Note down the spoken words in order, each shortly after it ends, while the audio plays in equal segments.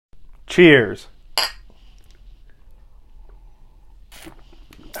Cheers.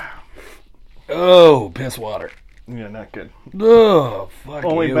 Oh, piss water. Yeah, not good. Oh, fuck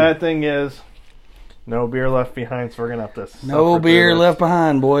Only you. bad thing is, no beer left behind, so we're going to have to suffer No beer through this. left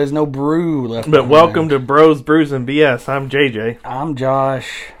behind, boys. No brew left But behind. welcome to Bros, Brews, and BS. I'm JJ. I'm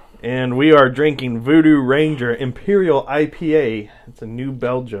Josh. And we are drinking Voodoo Ranger Imperial IPA. It's a New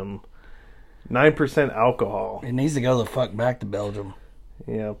Belgium. 9% alcohol. It needs to go the fuck back to Belgium.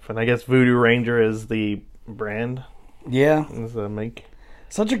 Yep. And I guess Voodoo Ranger is the brand. Yeah. Is the make.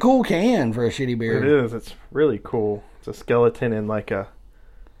 Such a cool can for a shitty beer. It is. It's really cool. It's a skeleton and like a...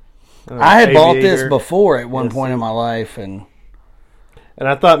 I had bought this aviator. before at one point in my life, and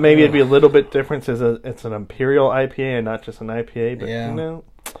I thought maybe it'd be a little bit different since it's an Imperial IPA and not just an IPA, but Yeah. you know.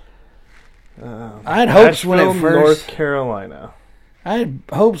 I had hopes when it Asheville, first. North Carolina. I had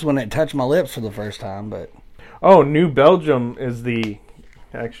hopes when it touched my lips for the first time, but Oh, New Belgium is the...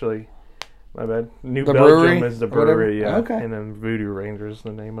 Actually, my bad. New The Belgium brewery is the or whatever? brewery, yeah. Okay. And then Voodoo Ranger is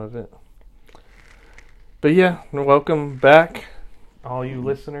the name of it. But yeah, welcome back. All you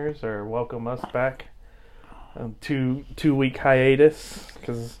listeners, or welcome us back. 2-week hiatus,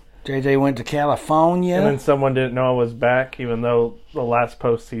 because... JJ went to California. And then someone didn't know I was back, even though the last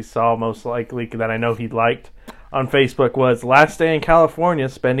post he saw, most likely, that I know he liked on Facebook, was last day in California,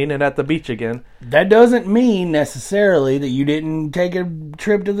 spending it at the beach again. That doesn't mean necessarily that you didn't take a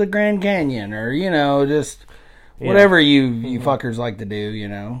trip to the Grand Canyon or, just whatever you fuckers like to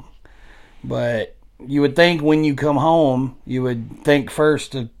do, But you would think when you come home, you would think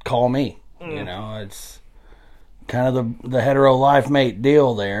first to call me. It's kind of the hetero life mate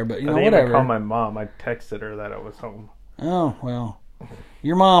deal there, but I didn't whatever. even call my mom. I texted her that I was home. Oh, well.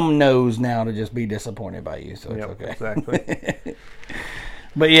 Your mom knows now to just be disappointed by you, so it's Yep, okay. exactly.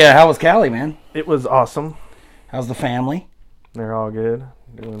 But yeah, how was Cali, man? It was awesome. How's the family? They're all good,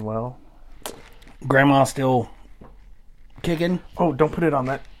 doing well. Grandma still kicking? Oh, don't put it on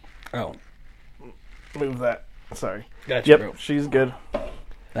that. Oh, Move that. Sorry. gotcha, Yep, bro. she's good.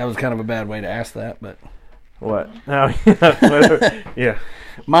 That was kind of a bad way to ask that, but What? No, whatever. Yeah.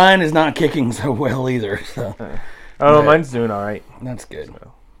 mine is not kicking so well either, so Oh, But- mine's doing all right. that's good.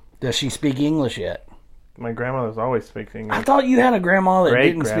 So, Does she speak English yet? my grandmother's always speaking. I thought you had a grandma that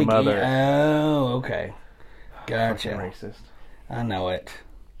didn't speak English. Great-grandmother. Oh, okay. Fucking Gotcha. racist. I know it.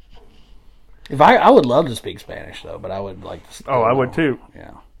 If I would love to speak Spanish, though, but I would like to... Oh, I would too.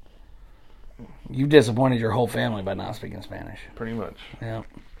 Yeah. You've disappointed your whole family by not speaking Spanish. Pretty much. Yeah.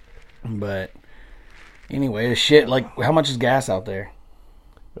 But anyway, the shit, like, how much is gas out there?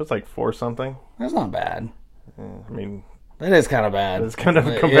 It was like 4 something. That's not bad. I mean, That is kind of bad. it's kind of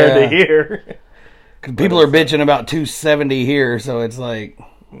But, compared yeah. to here. 'Cause people are bitching about 270 here, so it's like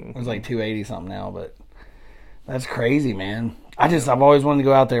 280 something now, but that's crazy, man. I've always wanted to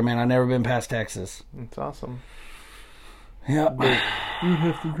go out there, man. I've never been past Texas. It's awesome. Yep. You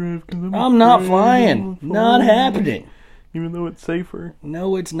have to drive because I'm not flying. Not happening. Even though it's safer.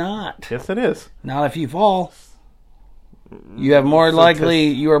 No, it's not. Yes, it is. Not if you fall. You are more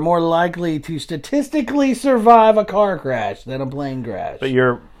likely to statistically survive a car crash than a plane crash. But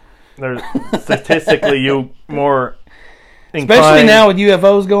there's statistically you more inclined, Especially now with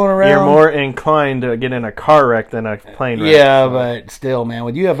UFOs going around. you're more inclined to get in a car wreck than a plane wreck. Yeah, so. but still, man,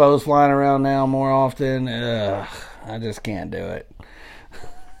 with UFOs flying around now more often, I just can't do it.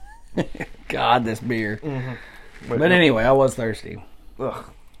 God, this beer. But anyway, I was thirsty. Ugh.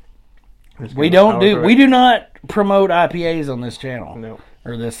 We do not promote IPAs on this channel No,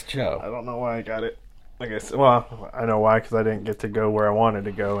 or this I show. don't know why I got it. I guess. Well, I know why, because I didn't get to go where I wanted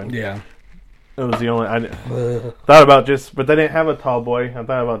to go, and Yeah. it was the only. I thought about but they didn't have a tall boy. I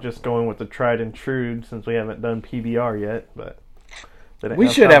thought about just going with the tried and true since we haven't done PBR yet, but they didn't We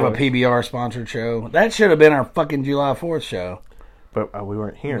should have a tall boys. PBR sponsored show. That should have been our fucking July 4th show. But we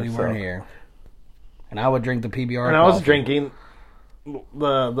weren't here. We so. weren't here. And I would drink the PBR. And I was coffee. drinking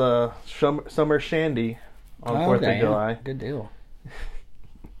the summer shandy on 4th of damn. July. Good deal.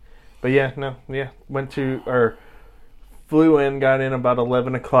 But flew in, got in about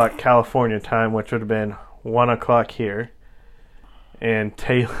 11 o'clock California time, which would have been 1 o'clock here. And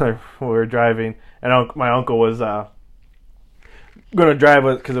Taylor, we were driving, and my uncle was going to drive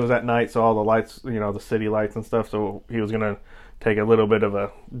us because it was at night, so all the lights, the city lights and stuff, so he was going to take a little bit of a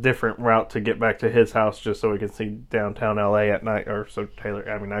different route to get back to his house just so we could see downtown LA at night. Or so Taylor,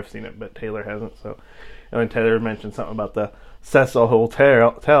 I mean, I've seen it, but Taylor hasn't. So, and when Taylor mentioned something about the Cecil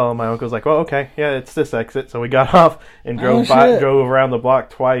Hotel, my uncle's like, well, okay, yeah, it's this exit. So we got off and drove around the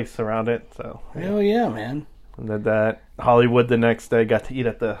block twice around it. So Hell yeah, man. And did that. Hollywood the next day, got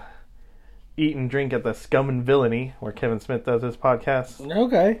to eat and drink at the Scum and Villainy, where Kevin Smith does his podcast.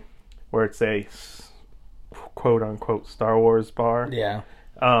 Okay. where it's a quote unquote Star Wars bar. Yeah.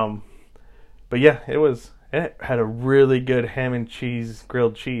 But yeah, it had a really good ham and cheese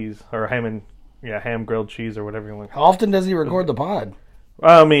grilled cheese, or ham grilled cheese, or whatever you want. How often does he record the pod?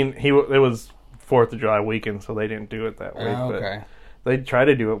 Well, I mean, it was 4th of July weekend, so they didn't do it that way. Okay. But they try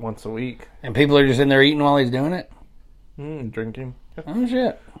to do it once a week. And people are just in there eating while he's doing it? Drinking. Oh,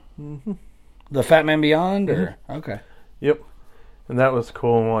 shit. Mm-hmm. The Fat Man Beyond? Or Okay. Yep. And that was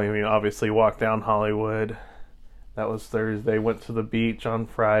cool. Well, I mean, obviously walked down Hollywood. That was Thursday. Went to the beach on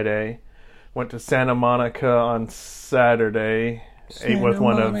Friday. Went to Santa Monica on Saturday. Ate with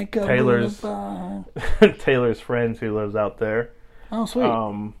one of Taylor's friends who lives out there. Oh,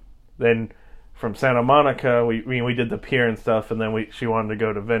 sweet. Then from Santa Monica, we did the pier and stuff, and then she wanted to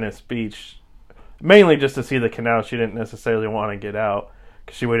go to Venice Beach, mainly just to see the canal. She didn't necessarily want to get out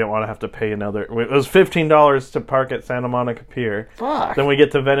because she wouldn't want to have to pay another. It was $15 to park at Santa Monica Pier. Fuck. Then we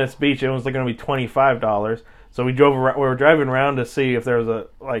get to Venice Beach, and it was going to be $25. So we were driving around to see if there was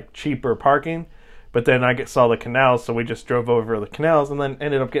a cheaper parking, but then I saw the canals, so we just drove over the canals, and then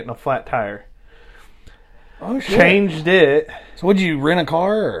ended up getting a flat tire. Oh shit! Changed it. So would you rent a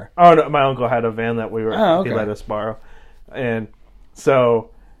car? Or? Oh no, my uncle had a van that okay. he let us borrow, and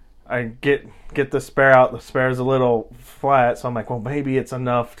so I get the spare out. The spare's a little flat, so I'm like, well, maybe it's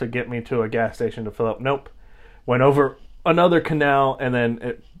enough to get me to a gas station to fill up. Nope. Went over another canal, and then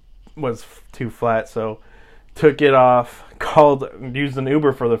it was too flat, so took it off. Used an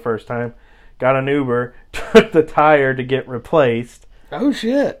Uber for the first time. Got an Uber, took the tire to get replaced. Oh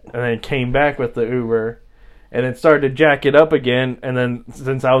shit! And then came back with the Uber. And then started to jack it up again, and then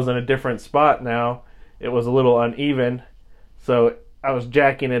since I was in a different spot now, it was a little uneven, so I was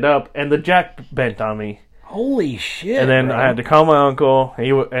jacking it up, and the jack bent on me. Holy shit! And then bro. I had to call my uncle,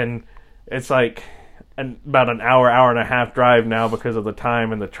 and it's like about an hour and a half drive now because of the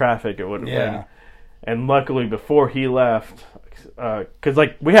time and the traffic it would have been. And luckily, before he left, because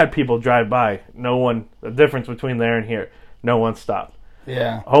we had people drive by, the difference between there and here, no one stopped.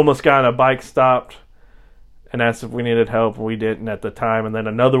 Yeah. Homeless guy on a bike stopped and asked if we needed help. We didn't at the time. And then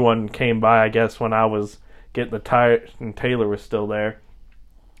another one came by, I guess, when I was getting the tire, and Taylor was still there.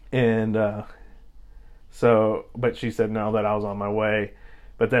 And but she said no, that I was on my way.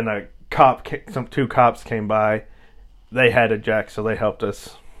 But then two cops came by. They had a jack, so they helped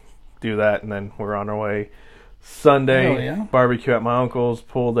us do that. And then we're on our way. Sunday, barbecue at my uncle's,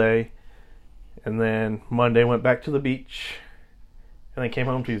 pool day. And then Monday went back to the beach. And then came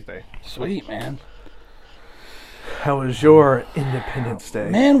home Tuesday. Sweet, man. How was your Independence Day?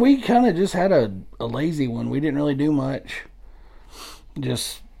 Man, we kind of just had a lazy one. We didn't really do much.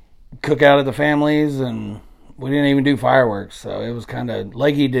 Just cook out at the families, and we didn't even do fireworks. So it was kind of...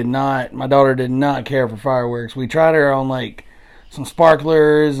 my daughter did not care for fireworks. We tried her on, some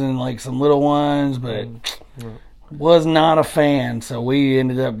sparklers and, some little ones, but was not a fan. So we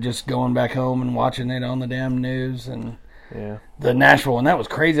ended up just going back home and watching it on the damn news. And the Nashville one, that was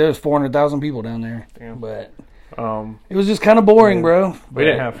crazy. There was 400,000 people down there. Damn. But... it was just kind of boring, bro. We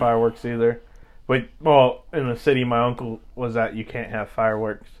didn't have fireworks either. In the city my uncle was at, you can't have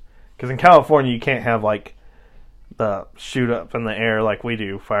fireworks. Because in California, you can't have, the shoot up in the air like we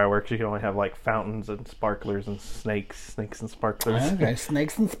do fireworks. You can only have, fountains and sparklers and snakes and sparklers. Okay,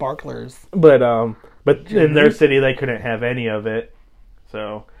 snakes and sparklers. But in their city, they couldn't have any of it.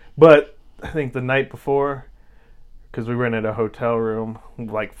 So, but I think the night before... because we rented a hotel room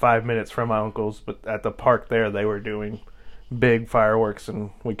 5 minutes from my uncle's, but at the park there they were doing big fireworks,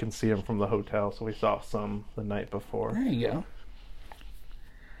 and we can see them from the hotel, so we saw some the night before. There you go.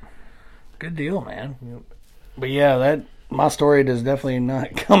 Good deal, man. Yep. But yeah, my story does definitely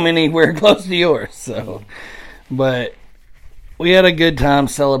not come anywhere close to yours. So, but we had a good time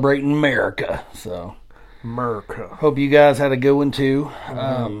celebrating America. So, America. Hope you guys had a good one too.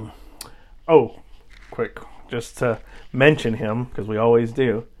 Quick. Just to mention him, because we always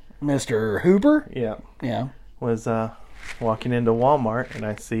do. Mr. Hooper? Yeah. Yeah. Was walking into Walmart, and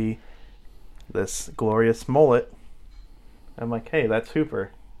I see this glorious mullet. I'm like, hey, that's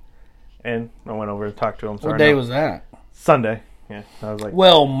Hooper. And I went over to talk to him. What day was that? Sunday. Yeah. I was like...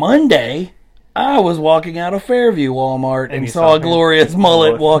 Well, Monday, I was walking out of Fairview Walmart and saw a glorious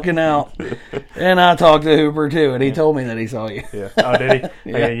mullet walking out. And I talked to Hooper, too, and he told me that he saw you. Yeah. Oh, did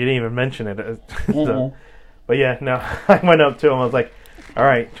he? Yeah. You didn't even mention it. So, but yeah, no, I went up to him. I was like, all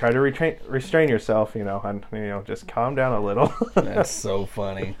right, try to restrain yourself, and, just calm down a little. That's so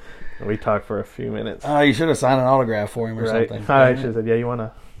funny. And we talked for a few minutes. Oh, you should have signed an autograph for him or something. I should have said, yeah, you want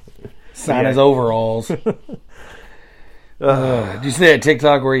to sign his overalls. Did you see that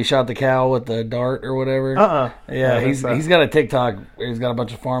TikTok where he shot the cow with the dart or whatever? Yeah, he's got a TikTok. He's got a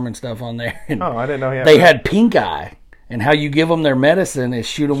bunch of farming stuff on there. And I didn't know he had they had pink eye, and how you give them their medicine is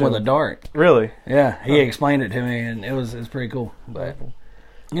shoot them with a dart. Really? Yeah, he explained it to me, and it's pretty cool. But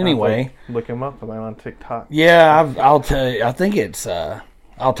anyway, look him up on TikTok. Yeah, I'll tell you. I think it's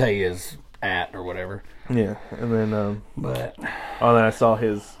I'll tell you his @ or whatever. Yeah, and then but then I saw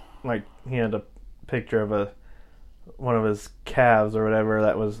his he had a picture of one of his calves or whatever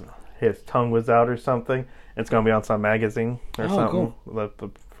that was his tongue was out or something. It's gonna be on some magazine or something. Cool. The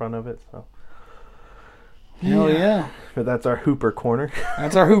front of it. So. Hell yeah! But that's our Hooper corner.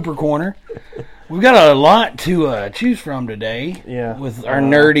 That's our Hooper corner. We've got a lot to choose from today. Yeah, with our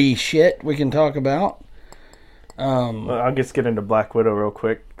nerdy shit we can talk about. I'll just get into Black Widow real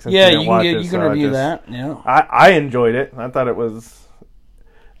quick. Yeah, you can review that. Yeah, I enjoyed it. I thought it was.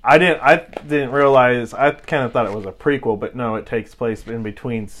 I didn't realize. I kind of thought it was a prequel, but no, it takes place in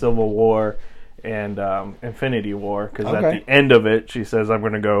between Civil War and Infinity War. Because at the end of it, she says, "I'm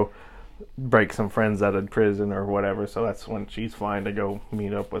going to go break some friends out of prison or whatever." So that's when she's flying to go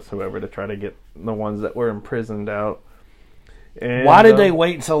meet up with whoever to try to get the ones that were imprisoned out. And, why did they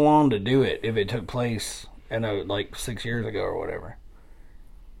wait so long to do it if it took place 6 years ago or whatever?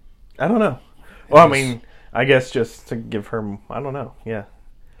 I don't know. Well, I mean, I guess just to give her. I don't know. Yeah.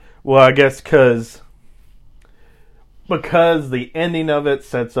 Well, I guess because the ending of it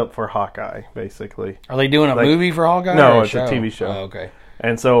sets up for Hawkeye, basically. Are they doing a movie for Hawkeye? No, it's a TV show. Oh, okay.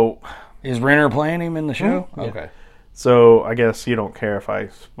 And so, is Renner playing him in the show? Yeah. Okay. So I guess you don't care if I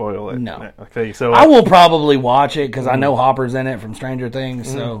spoil it. No. Okay. So I will probably watch it because I know Hopper's in it from Stranger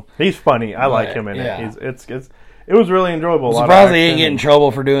Things. So he's funny. I like him in it. It was really enjoyable. I'm surprised he didn't get in trouble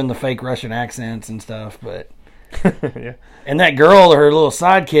for doing the fake Russian accents and stuff, but. Yeah. And that girl, her little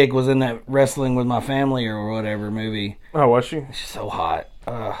sidekick, was in that Wrestling with My Family or whatever movie. Oh, was she? She's so hot.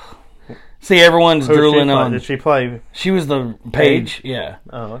 See, everyone's drooling on. Did she play? She was the Paige. Yeah.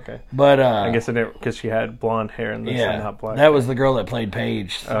 Oh, okay. But I guess because she had blonde hair in this and not black. That was the girl that played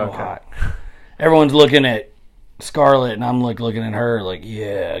Paige. So hot. Everyone's looking at Scarlett, and I'm looking at her like,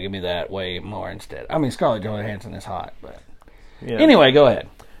 yeah, give me that way more instead. I mean, Scarlett Johansson is hot, but anyway, go ahead.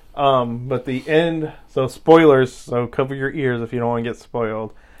 But the end, so spoilers, so cover your ears if you don't want to get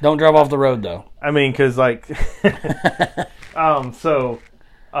spoiled. Don't drive off the road, though. I mean, because, Taylor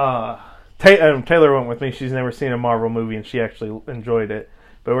went with me. She's never seen a Marvel movie, and she actually enjoyed it.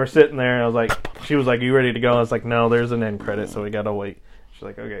 But we're sitting there, and I was like, she was like, you ready to go? I was like, no, there's an end credit, so we got to wait. She's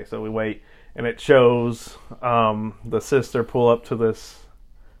like, okay, so we wait. And it shows the sister pull up to this,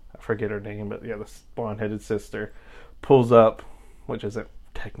 I forget her name, but yeah, this blonde-headed sister pulls up, which isn't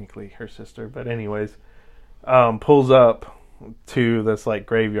technically her sister, but anyways, pulls up to this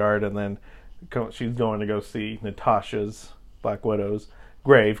graveyard, and then she's going to go see Natasha's, Black Widow's,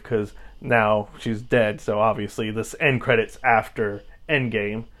 grave because now she's dead. So obviously this end credits after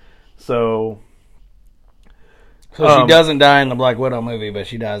Endgame. So she doesn't die in the Black Widow movie, but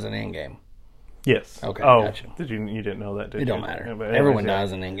she dies in Endgame. Yes. Okay. Oh, gotcha. You didn't know that? Did you? It don't matter. Yeah, everyone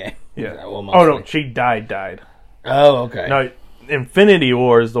dies in Endgame. Yeah. Well, no, she died. Oh, okay. No, Infinity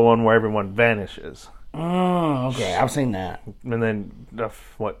War is the one where everyone vanishes. Oh, okay. I've seen that. And then,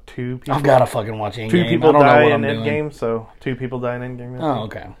 two people? I've got to fucking watch Endgame. 2 people die in Endgame, so 2 people die in Endgame. Oh,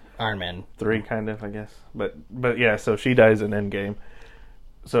 okay. Iron Man. 3, kind of, I guess. But yeah, so she dies in Endgame.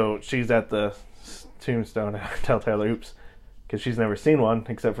 So she's at the tombstone. I tell Taylor, oops, because she's never seen one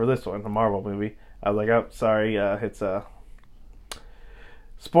except for this one, a Marvel movie. I was like, oh, sorry, it's a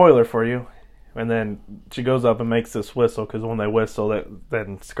spoiler for you. And then she goes up and makes this whistle, because when they whistle,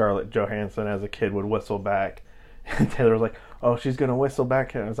 then Scarlett Johansson as a kid would whistle back. And Taylor was like, oh, she's going to whistle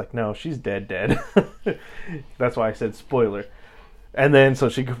back? And I was like, no, she's dead. That's why I said spoiler. And then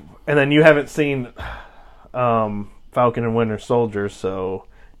you haven't seen Falcon and Winter Soldier, so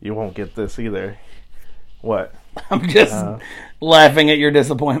you won't get this either. What? I'm just laughing at your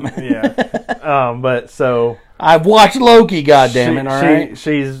disappointment. Yeah. But so... I've watched Loki, goddammit, all right?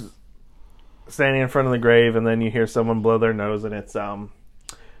 She's standing in front of the grave, and then you hear someone blow their nose, and it's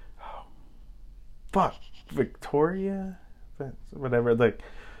Victoria, whatever, the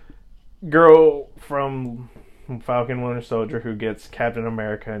girl from Falcon Winter Soldier who gets Captain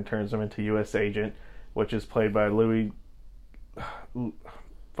America and turns him into U.S. agent, which is played by Elaine.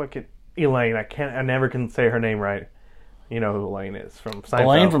 I never can say her name right. You know who Elaine is from Seinfeld.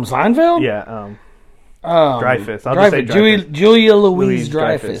 Elaine from Seinfeld? Yeah. Dreyfus. I'll just say Dreyfus. Julia Louise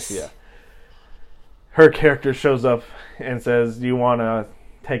Dreyfus. Yeah. Her character shows up and says, do you want to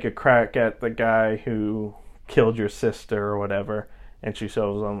take a crack at the guy who killed your sister or whatever? And she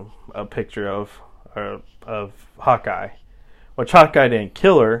shows him a picture of Hawkeye. which Hawkeye didn't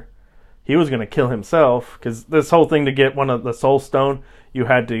kill her. He was going to kill himself, because this whole thing to get one of the Soul Stone, you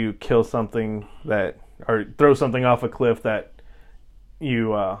had to kill something or throw something off a cliff that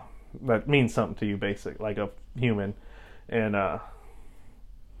that means something to you, basically, like a human. And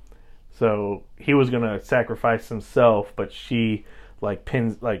so he was going to sacrifice himself, but she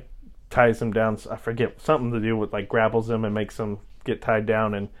ties him down. I forget, something to do with grapples him and makes him get tied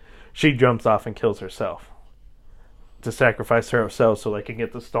down, and she jumps off and kills herself to sacrifice herself so they can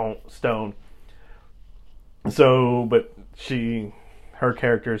get the stone. So, but her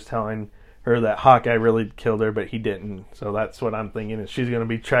character is telling her that Hawkeye really killed her, but he didn't. So that's what I'm thinking, is she's going to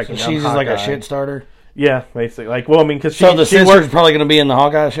be tracking down she's Hawkeye. Just like a shit starter? Yeah, basically. Because so the sister's probably going to be in the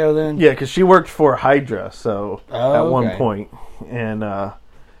Hawkeye show then? Yeah, because she worked for Hydra, so at one point. And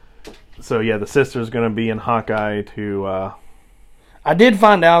so, yeah, the sister's going to be in Hawkeye to... I did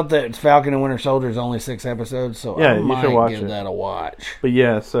find out that Falcon and Winter Soldier is only 6 episodes, so yeah, I might give it. that a watch. But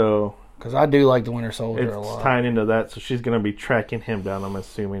yeah, so... Because I do like the Winter Soldier a lot. It's tying into that, so she's going to be tracking him down, I'm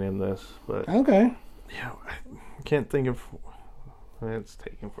assuming, in this. But okay. Yeah, I can't think of... It's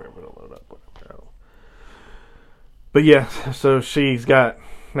taking forever to load up. But yeah, so she's got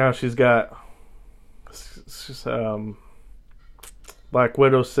Black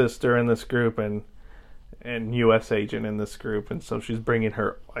Widow's sister in this group, and U.S. agent in this group, and so she's bringing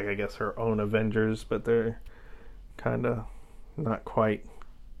her, I guess, her own Avengers, but they're kind of not quite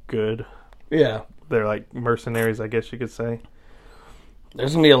good. Yeah. They're like mercenaries, I guess you could say.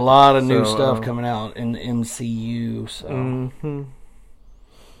 There's going to be a lot of new stuff coming out in the MCU, so...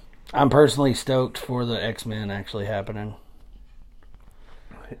 I'm personally stoked for the X-Men actually happening.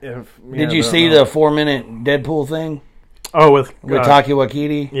 Did you see the 4-minute Deadpool thing? Oh, with Taika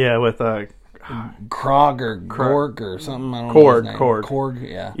Waititi? Yeah, with Krog or Gorg or something. I don't know. Korg,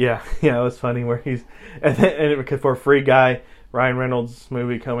 yeah. Yeah, it was funny where he's and for Free Guy, Ryan Reynolds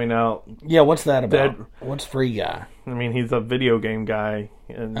movie coming out. Yeah, what's that about? What's Free Guy? I mean, he's a video game guy,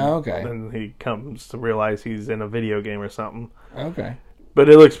 and then he comes to realize he's in a video game or something. Okay. But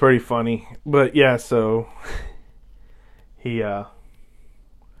it looks pretty funny. But yeah, so he, I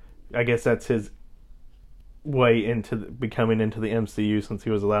guess that's his way into becoming into the MCU, since he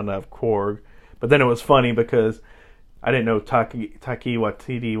was allowed to have Korg. But then it was funny because I didn't know Taika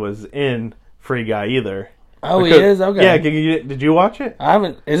Waititi was in Free Guy either. Oh, he is? Okay. Yeah, did you watch it? I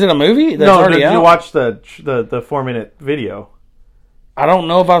haven't. Is it a movie? That's no, already did out? you watch the 4-minute video? I don't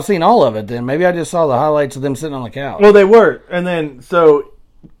know if I've seen all of it then. Maybe I just saw the highlights of them sitting on the couch. Well, they were. And then, so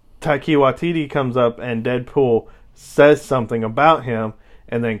Taika Waititi comes up and Deadpool says something about him,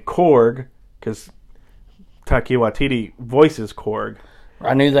 and then Korg, because Taika Waititi voices Korg.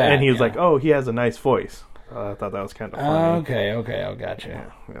 I knew that. And he was like, oh, he has a nice voice. I thought that was kind of funny. Okay, I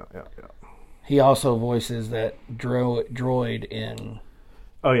gotcha. Yeah. He also voices that droid in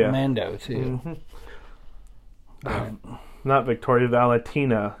Mando, too. Mm-hmm. Not Victoria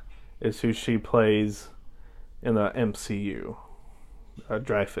Valentina is who she plays in the MCU.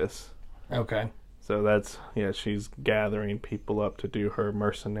 Dreyfus. Okay. So that's, she's gathering people up to do her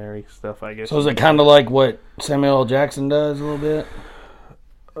mercenary stuff, I guess. So is it kind of like what Samuel L. Jackson does a little bit?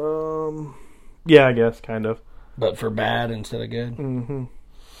 Yeah, I guess, kind of. But for bad instead of good? Mm-hmm.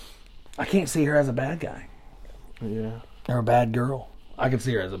 I can't see her as a bad guy. Yeah. Or a bad girl. I could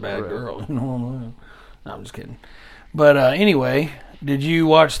see her as a bad girl. No, I'm just kidding. But anyway, did you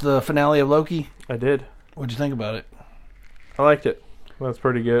watch the finale of Loki? I did. What'd you think about it? I liked it. That's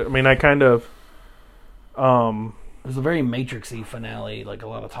pretty good. I mean, I kind of... it was a very Matrix-y finale, like a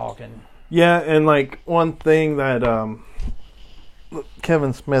lot of talking. Yeah, and like one thing that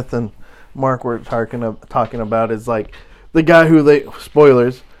Kevin Smith and Mark were talking about is like the guy who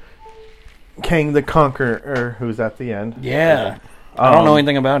spoilers, Kang the Conqueror, who's at the end. Yeah. I don't know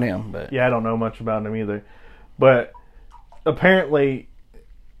anything about him, but yeah, I don't know much about him either. But apparently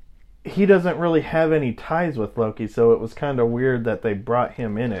he doesn't really have any ties with Loki, so it was kind of weird that they brought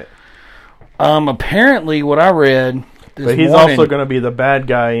him in it. Apparently what I read but he's also going to be the bad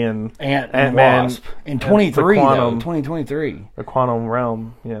guy in Ant-Man in 2023. The Quantum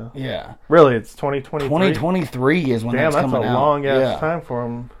Realm, yeah. Yeah. Really, it's 2023? 2023 is when that's coming out. Damn, that's a long-ass time for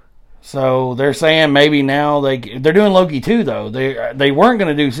him. So they're saying maybe now they're doing Loki 2, though. They weren't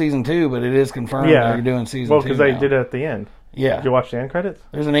going to do season 2, but it is confirmed they're doing season 2 Well, because they did it at the end. Yeah. Did you watch the end credits?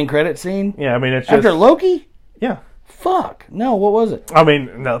 There's an end credit scene? Yeah, I mean, it's just... After Loki? Yeah. Fuck. No, what was it? I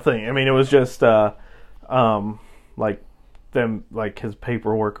mean, nothing. I mean, it was just, like, them, like, his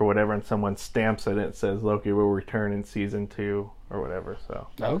paperwork or whatever, and someone stamps it, and it says Loki will return in season 2 or whatever, so...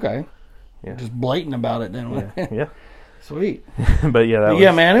 Okay. Yeah. Just blatant about it, then. Yeah. Sweet. But yeah, that was...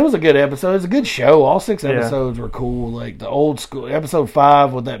 Yeah, man, it was a good episode. It was a good show. All 6 episodes were cool. Like the old school episode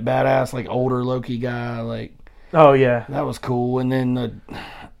 5 with that badass like older Loki guy. Like, oh yeah, that was cool. And then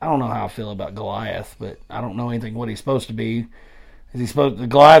I don't know how I feel about Goliath, but I don't know anything what he's supposed to be. The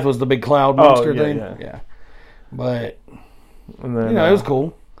Goliath was the big cloud monster thing. Yeah. But and then, it was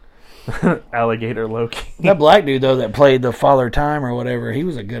cool. Alligator Loki. That black dude though that played the Father Time or whatever, he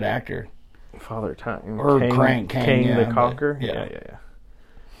was a good actor. Father Time or Kang the Conqueror. Yeah.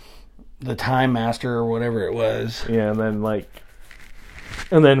 The Time Master or whatever it was. Yeah, and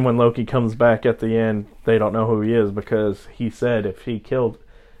then when Loki comes back at the end, they don't know who he is because he said if she killed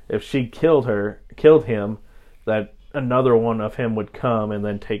him, that another one of him would come and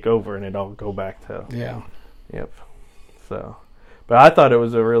then take over, and it'd all go back to... Yeah. Yep. So, but I thought it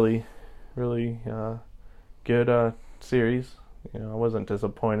was a really, really good series. I wasn't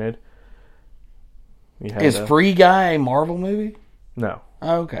disappointed. Is Free Guy a Marvel movie? No.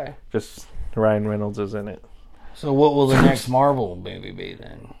 Okay. Just Ryan Reynolds is in it. So what will the next Marvel movie be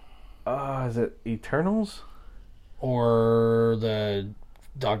then? Is it Eternals? Or the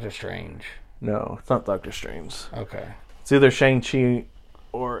Doctor Strange? No, it's not Doctor Strange. Okay. It's either Shang-Chi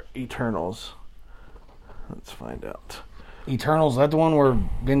or Eternals. Let's find out. Eternals, is that the one where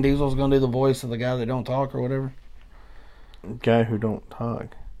Vin Diesel's going to do the voice of the guy that don't talk or whatever? Guy who don't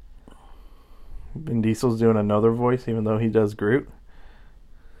talk. Vin Diesel's doing another voice even though he does Groot?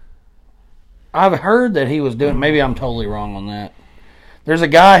 I've heard that he was doing... Maybe I'm totally wrong on that. There's a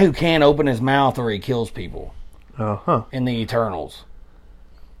guy who can't open his mouth or he kills people. Uh-huh. In the Eternals.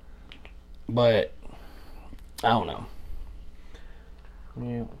 But I don't know.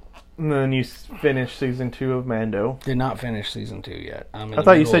 Yeah. And then you finished season 2 of Mando. Did not finish season 2 yet. I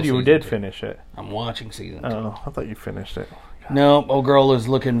thought you said you did finish it. I'm watching season 2. Oh, I thought you finished it. No, old girl is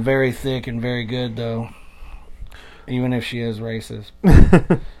looking very thick and very good though. Even if she is racist.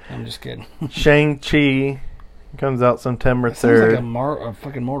 I'm just kidding. Shang-Chi comes out September 3rd. Sounds like a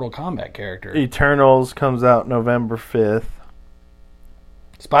fucking Mortal Kombat character. Eternals comes out November 5th.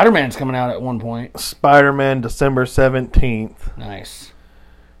 Spider-Man's coming out at one point. Spider-Man December 17th. Nice.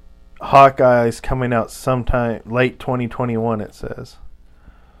 Hawkeye's coming out sometime late 2021 it says.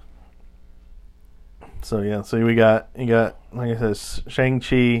 So yeah, so you got like I said,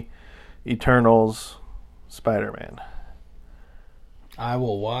 Shang-Chi, Eternals, Spider-Man. I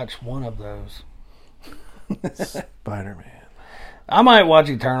will watch one of those. Spider-Man. I might watch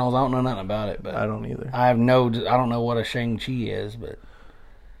Eternals. I don't know nothing about it, but I don't either. I don't know what a Shang-Chi is, but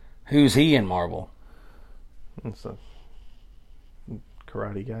who's he in Marvel? It's a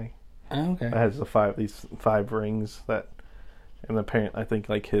karate guy. Okay. That has these five rings that, and apparently I think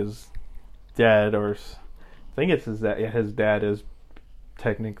like his dad I think it's his dad. Yeah, his dad is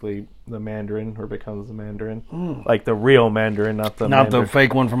technically the Mandarin or becomes the Mandarin, like the real Mandarin, not the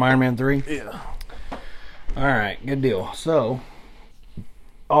fake one from Iron Man 3. Yeah. All right, good deal. So,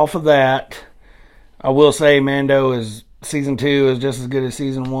 off of that, I will say Mando is season 2 is just as good as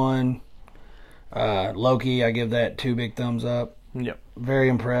season 1. Loki, I give that 2 big thumbs up. Yep. Very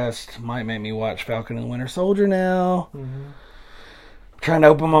impressed. Might make me watch Falcon and the Winter Soldier now. Mm-hmm. Trying to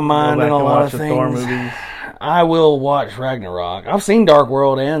open my mind in a lot of things. Thor movies. I will watch Ragnarok. I've seen Dark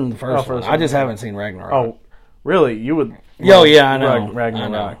World and the first one. I just haven't seen Ragnarok. Oh, really? You would? Oh, yeah, I know.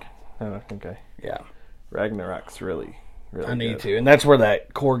 Ragnarok. I know. Oh, okay. Yeah. Ragnarok's really I need to. And that's where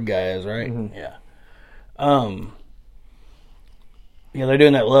that Korg guy is, right? Mm-hmm. Yeah. Yeah, they're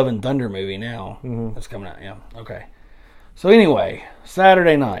doing that Love and Thunder movie now. Mm-hmm. That's coming out, yeah. Okay. So anyway,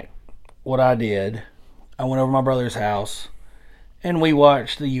 Saturday night, what I did, I went over to my brother's house, and we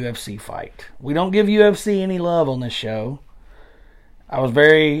watched the UFC fight. We don't give UFC any love on this show. I was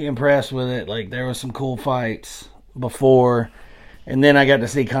very impressed with it. Like, there was some cool fights before, and then I got to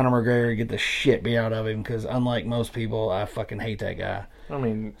see Conor McGregor get the shit beat out of him, because unlike most people, I fucking hate that guy. I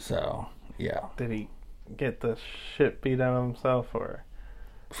mean... So, yeah. Did he get the shit beat out of himself, or...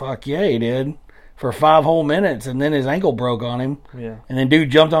 Fuck yeah, he did. For 5 whole minutes, and then his ankle broke on him. Yeah. And then dude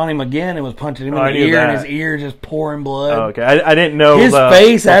jumped on him again and was punching him in the ear, and his ear just pouring blood. Oh, okay. I didn't know his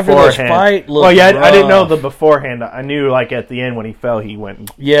face after this fight looked Well, yeah, rough. I didn't know the beforehand. I knew, like, at the end when he fell, he went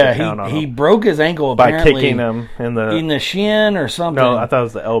he broke his ankle, apparently. By kicking him in the shin or something. No, I thought it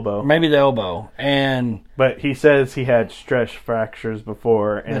was the elbow. Maybe the elbow. But he says he had stress fractures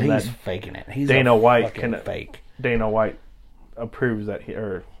before. And he's faking it. He's Dana White fake. Dana White approves that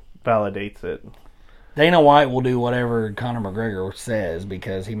or validates it. Dana White will do whatever Conor McGregor says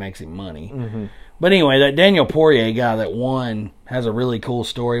because he makes him money. Mm-hmm. But anyway, that Daniel Poirier guy that won has a really cool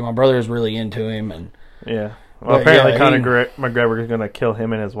story. My brother is really into him, and yeah. Well, apparently Conor McGregor is going to kill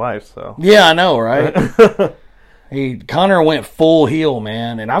him and his wife. So yeah, I know, right? Conor went full heel,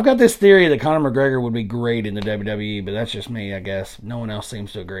 man. And I've got this theory that Conor McGregor would be great in the WWE, but that's just me, I guess. No one else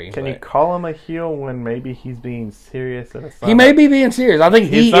seems to agree. Can you call him a heel when maybe he's being serious? And he may be being serious. I think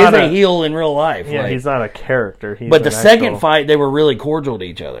he is a heel in real life. Yeah, he's not a character. But the second fight, they were really cordial to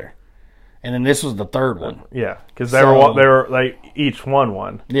each other. And then this was the third one. Yeah, because they were like each won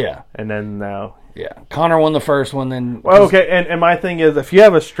one. Yeah. And then now. Yeah. Conor won the first one, then. Well, okay, and my thing is, if you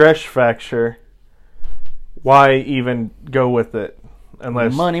have a stress fracture, why even go with it?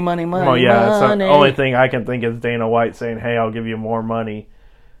 Unless money. Well, yeah, it's the only thing I can think is Dana White saying, "Hey, I'll give you more money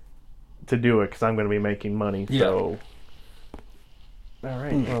to do it because I'm going to be making money." Yeah. So, all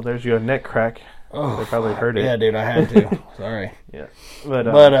right. Well, there's your neck crack. Oh, they probably heard it. Yeah, dude, I had to. Sorry. Yeah,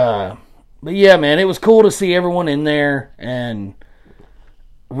 but yeah, man, it was cool to see everyone in there, and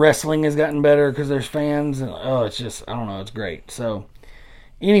wrestling has gotten better because there's fans, and it's just, I don't know, it's great. So,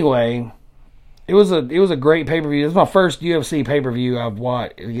 anyway, it was a great pay-per-view. This is my first UFC pay-per-view I've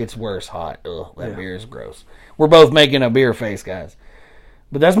watched. It gets worse hot. Ugh, that beer is gross. We're both making a beer face, guys.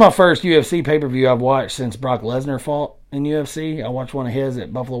 But that's my first UFC pay-per-view I've watched since Brock Lesnar fought in UFC. I watched one of his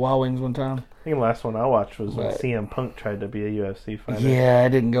at Buffalo Wild Wings one time. I think the last one I watched was when CM Punk tried to be a UFC fighter. Yeah, it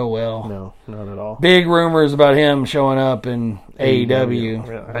didn't go well. No, not at all. Big rumors about him showing up in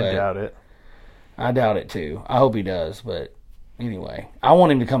AEW. I doubt it. I doubt it too. I hope he does, but anyway. I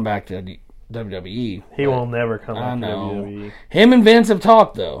want him to come back to WWE. He will never come back to WWE. Him and Vince have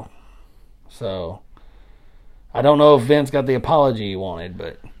talked, though. So, I don't know if Vince got the apology he wanted,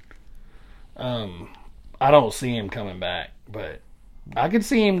 but I don't see him coming back. But I could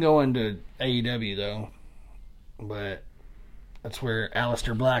see him going to AEW, though. But that's where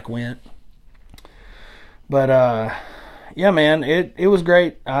Aleister Black went. But, yeah, man, it was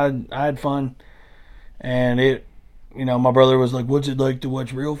great. I had fun. And my brother was like, "What's it like to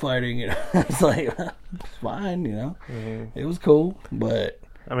watch real fighting?" And it's like, it's fine, Mm-hmm. It was cool, but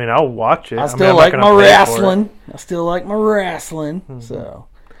I mean, I'll watch it. I still like my wrestling. Mm-hmm. So,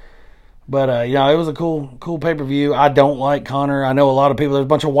 but it was a cool pay-per-view. I don't like Conor. I know a lot of people. There's a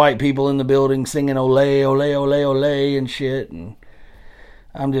bunch of white people in the building singing "Ole, ole, ole, ole" and shit. And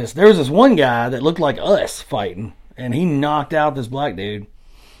there was this one guy that looked like us fighting, and he knocked out this black dude.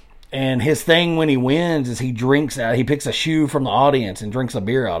 And his thing when he wins is he picks a shoe from the audience and drinks a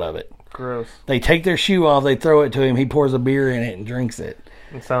beer out of it. Gross. They take their shoe off, they throw it to him, he pours a beer in it and drinks it.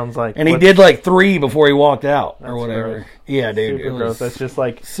 It sounds like... And he did like 3 before he walked out or whatever. Gross. Yeah, dude. Super gross. That's just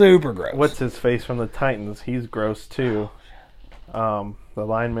like... Super gross. What's his face from the Titans? He's gross too. The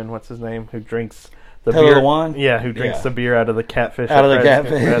lineman, what's his name? Who drinks the beer? Lewan? Yeah, who drinks the beer out of the catfish. Out of the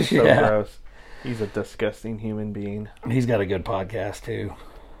catfish, That's so gross. He's a disgusting human being. He's got a good podcast too.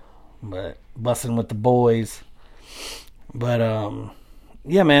 But Bussin' with the Boys. But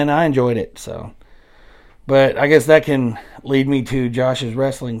yeah, man, I enjoyed it. So, but I guess that can lead me to Josh's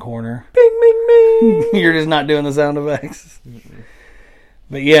wrestling corner. Bing, bing, bing. You're just not doing the sound effects. Mm-mm.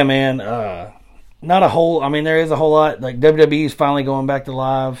 But yeah, man, not a whole. I mean, there is a whole lot. Like WWE's finally going back to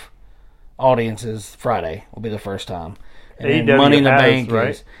live audiences. Friday will be the first time. And then Money in the Bank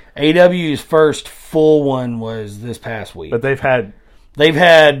is AEW's first full one was this past week. But they've had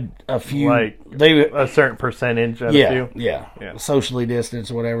a few, a certain percentage. Yeah. Socially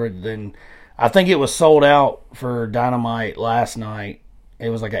distanced or whatever. Then I think it was sold out for Dynamite last night. It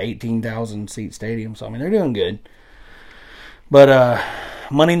was like an 18,000 seat stadium. So I mean, they're doing good. But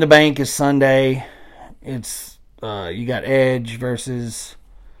Money in the Bank is Sunday. It's you got Edge versus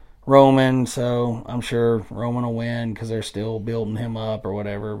Roman. So I'm sure Roman will win because they're still building him up or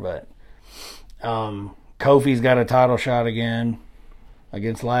whatever. But Kofi's got a title shot again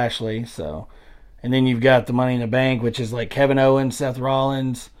against Lashley. So, and then you've got the Money in the Bank, which is like Kevin Owens, Seth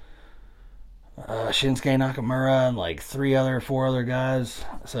Rollins, Shinsuke Nakamura, and like 4 other guys.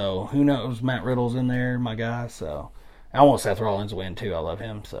 So who knows? Matt Riddle's in there, my guy. So I want Seth Rollins to win too. I love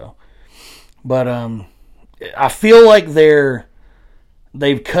him. So, but I feel like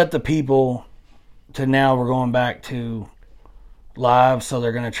they've cut the people to now we're going back to live. So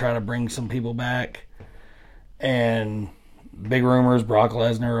they're going to try to bring some people back. And big rumors, Brock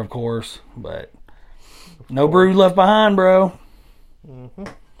Lesnar, of course, but no Brood left behind, bro. Mm-hmm.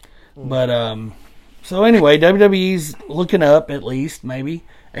 But so anyway, WWE's looking up at least, maybe.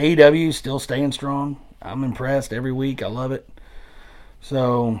 AEW's still staying strong. I'm impressed every week. I love it.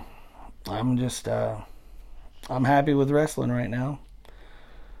 So I'm just I'm happy with wrestling right now.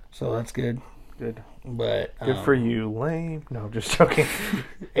 So that's good. Good. But good for you, lame. No, just joking.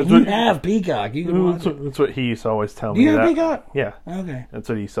 You have Peacock. You can watch it. That's what he used to always tell me. Do you have Peacock? Yeah. Okay. That's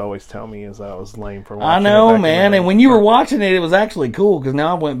what he used to always tell me is I was lame for watching. I know, man. And when you were watching it, it was actually cool because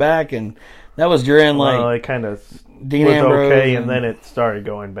now I went back and That was during Well, it kind of Dean was Ambrose okay, and then it started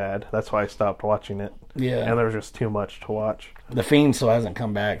going bad. That's why I stopped watching it. yeah. And there was just too much to watch. The Fiend still hasn't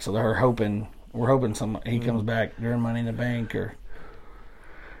come back, so we're hoping he comes back during Money in the Bank or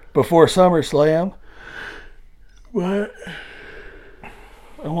before SummerSlam. What?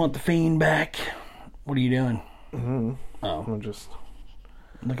 I want the Fiend back. What are you doing? Mm-hmm. Oh, I'm just.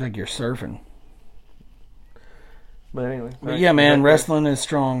 look like you're surfing. But anyway. But yeah, man, wrestling is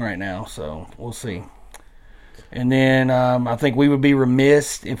strong right now, so we'll see. And then I think we would be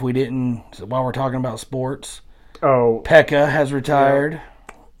remiss if we didn't, while we're talking about sports, Oh, Pekka has retired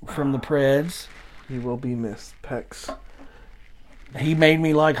from the Preds. he will be missed, Pecs. He made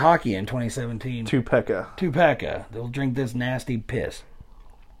me like hockey in 2017. To Pekka. To Pekka. They'll drink this nasty piss.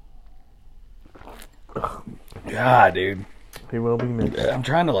 God, dude. He will be missed. I'm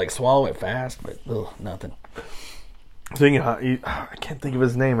trying to swallow it fast, but nothing. Thinking, I can't think of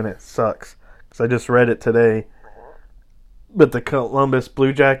his name, and it sucks because I just read it today. But the Columbus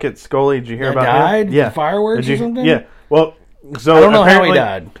Blue Jackets goalie, did you hear about died? him? Yeah, Fireworks or something? Yeah. Well, so I don't know how he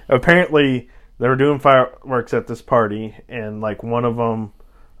died. Apparently, they were doing fireworks at this party, and one of them,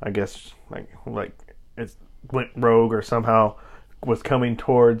 I guess, it went rogue or somehow was coming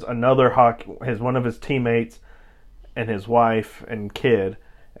towards another one of his teammates and his wife and kid,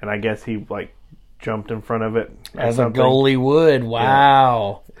 and I guess he jumped in front of it as a goalie would.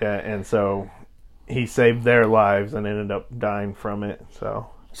 Wow. Yeah, and so he saved their lives and ended up dying from it. So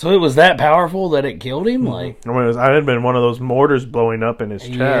it was that powerful that it killed him. I had been one of those mortars blowing up in his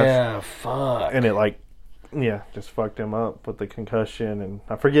chest. Yeah, fuck. And it just fucked him up with the concussion. And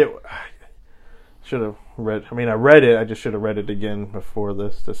I forget. Should have read. I mean, I read it. I just should have read it again before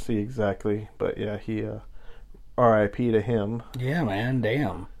this to see exactly. But yeah, he R.I.P. to him. Yeah, man.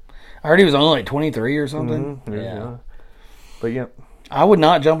 Damn. I heard he was only 23 or something. Mm-hmm. Yeah. But yeah. I would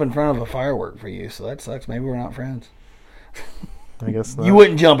not jump in front of a firework for you, so that sucks. Maybe we're not friends. I guess not. You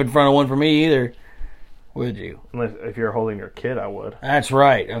wouldn't jump in front of one for me either, would you? Unless if you're holding your kid, I would. That's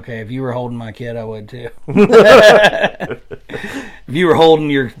right. Okay, if you were holding my kid, I would too. If you were holding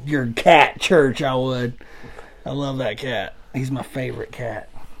your cat, Church, I would. I love that cat. He's my favorite cat.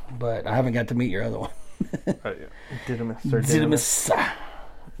 But I haven't got to meet your other one. Didymus.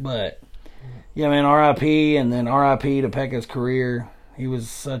 But yeah, man, R.I.P. and then R.I.P. to Pekka's career. He was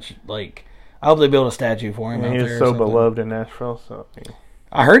such I hope they build a statue for him. He was so beloved in Nashville. So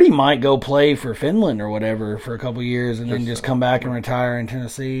I heard he might go play for Finland or whatever for a couple years and then just come back and retire in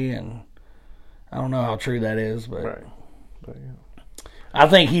Tennessee. And I don't know how true that is, but, right. But yeah. I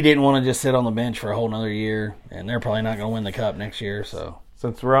think he didn't want to just sit on the bench for a whole nother year, and they're probably not going to win the cup next year. So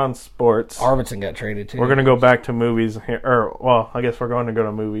since we're on sports, Arvidsson got traded too. We're going to go back to movies here, I guess we're going to go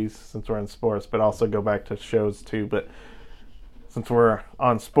to movies since we're on sports, but also go back to shows too. But since we're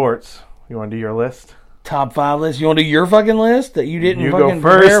on sports, you want to do your list? Top 5 list. You want to do your fucking list that you didn't you fucking go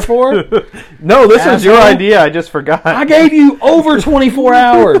first. prepare for? No, this is your idea. I just forgot. I gave you over 24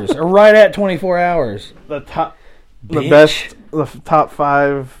 hours, or right at 24 hours. The top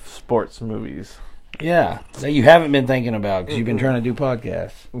 5 sports movies. Yeah, that you haven't been thinking about because you've been trying to do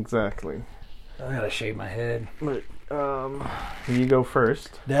podcasts. Exactly. I gotta shave my head. But you go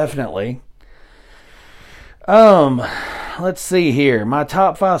first. Definitely. Let's see here. My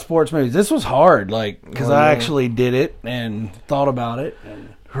top 5 sports movies. This was hard, because I actually did it and thought about it.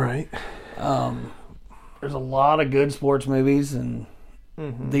 And, right. There's a lot of good sports movies, and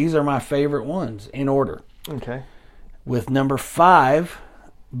these are my favorite ones in order. Okay. With number 5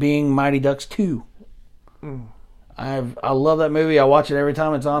 being Mighty Ducks 2. I love that movie. I watch it every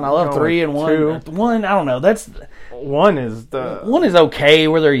time it's on. I love 3 and 1. 1, I don't know. That's 1 is okay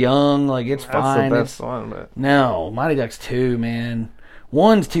where they're young. It's fine. That's the best one, but no, Mighty Ducks 2, man.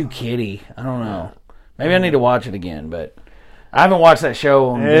 1's too kiddie. I don't know. Maybe I need to watch it again, but I haven't watched that show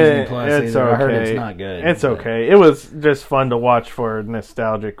on Disney Plus either. Okay. I heard it's not good. It's okay. It was just fun to watch for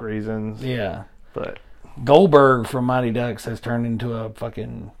nostalgic reasons. Yeah. But Goldberg from Mighty Ducks has turned into a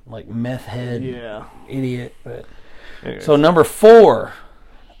fucking meth head idiot. But anyways. So number 4,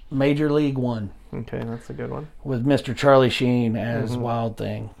 Major League 1. Okay, that's a good one. With Mr. Charlie Sheen as Wild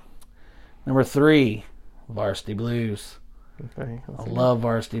Thing. Number 3, Varsity Blues. Okay, I love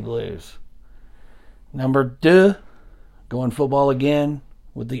Varsity Blues. Number 2, going football again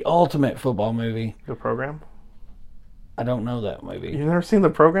with the ultimate football movie. The Program? I don't know that movie. You've never seen The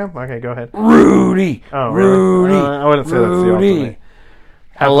Program? Okay, go ahead. Rudy! Oh, Rudy! Really? I wouldn't say that's the ultimate.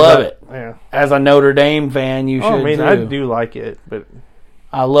 I love it. Yeah. As a Notre Dame fan, you should too. I do like it, but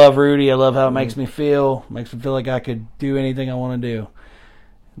I love Rudy. I love how it makes me feel. Makes me feel like I could do anything I want to do.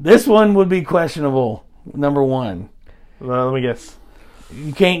 This one would be questionable. Number 1. Well, let me guess.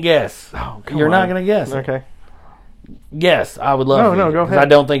 You can't guess. Oh, You're not going to guess. Okay. Guess. I would love No, to. go ahead. I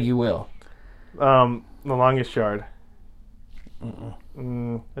don't think you will. The Longest Yard.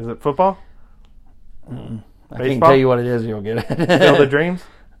 Is it football? I can't Baseball? tell you what it is. You'll get it. Field of Dreams?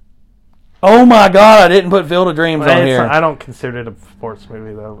 Oh my God! I didn't put Field of Dreams on here. I don't consider it a sports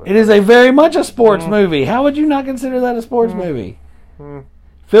movie, though. But. It is a very much a sports movie. How would you not consider that a sports movie?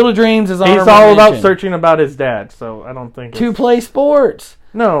 Field of Dreams is He's all about searching about his dad, so I don't think to play sports.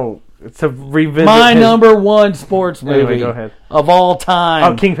 No, it's to revisit My number one sports movie Anyway, go ahead. of all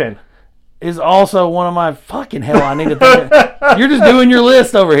time. Oh, Kingpin. Is also one of my fucking hell. I need to think. You're just doing your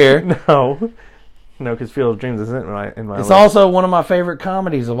list over here. No, because Field of Dreams isn't in my It's list. also one of my favorite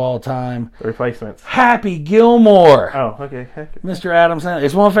comedies of all time. Replacements. Happy Gilmore. Oh, okay. Mr. Adam Sandler.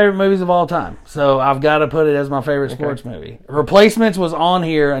 It's one of my favorite movies of all time. So I've got to put it as my favorite sports movie. Replacements was on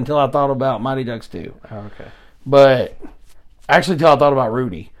here until I thought about Mighty Ducks 2. Oh, okay. But actually until I thought about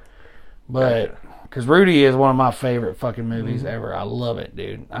Rudy. But because Rudy is one of my favorite fucking movies ever. I love it,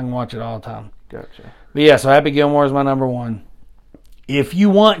 dude. I can watch it all the time. Gotcha. But yeah, so Happy Gilmore is my number one. If you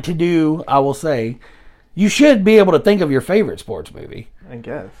want to do, I will say, you should be able to think of your favorite sports movie. I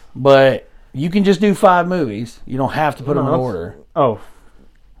guess. But you can just do 5 movies. You don't have to put them in order. Oh.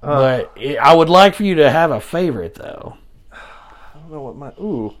 But I would like for you to have a favorite, though. I don't know what my...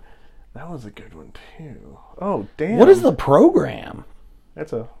 Ooh, that was a good one, too. Oh, damn. What is The Program?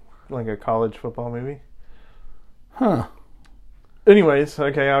 That's like a college football movie. Huh. Anyways,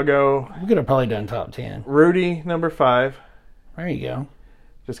 okay, I'll go... We could have probably done top 10. Rudy, number 5. There you go.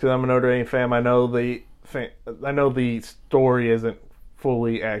 Just because I'm a Notre Dame fan, I know the story isn't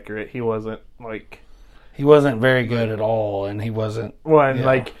fully accurate. He wasn't He wasn't very good at all, and he wasn't... Well,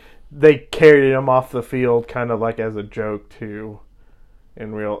 and they carried him off the field kind of like as a joke too,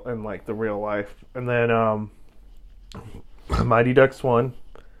 in the real life. And then Mighty Ducks 1.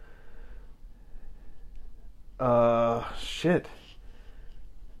 Shit.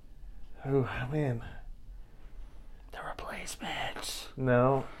 Oh man. The Replacements.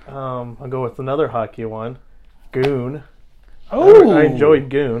 No. I'll go with another hockey one. Goon. Oh, I enjoyed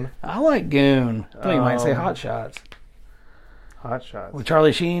Goon. I like Goon. I thought you might say Hot Shots. Hot Shots. With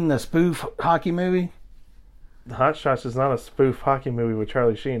Charlie Sheen, the spoof hockey movie. Hot Shots is not a spoof hockey movie with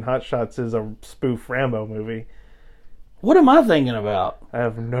Charlie Sheen. Hot Shots is a spoof Rambo movie. What am I thinking about? I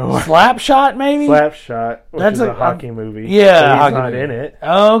have no idea. Slapshot, maybe? Slapshot, which That's is a hockey movie. Yeah, but he's hockey not movie. in it.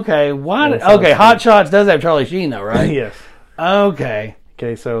 Okay, why? Well, Okay, Hot Shots does have Charlie Sheen, though, right? Yes. Okay.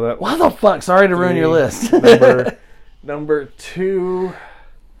 Okay, so that Why the fuck? Sorry to ruin your list. number 2.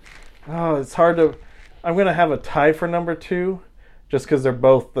 Oh, it's hard to... I'm going to have a tie for number 2, just because they're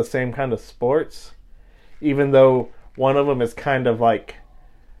both the same kind of sports. Even though one of them is kind of like...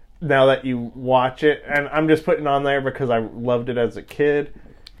 Now that you watch it, and I'm just putting on there because I loved it as a kid,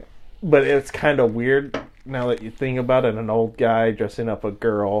 but it's kind of weird now that you think about it, an old guy dressing up a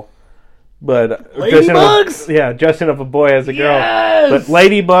girl. But Ladybugs? dressing up a boy as a girl. Yes! But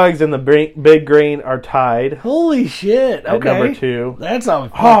Ladybugs and the Big Green are tied. Holy shit. At Okay. number 2. That's a Oh,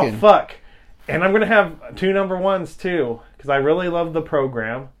 fucking... fuck. And I'm going to have 2 number 1s, too, because I really love The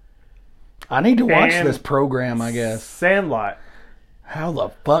Program. I need to watch And this program, I guess. Sandlot. How the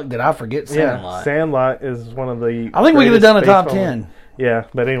fuck did I forget Sandlot? Yeah, Sandlot is one of the... I think we could have done a top baseball- 10. Yeah,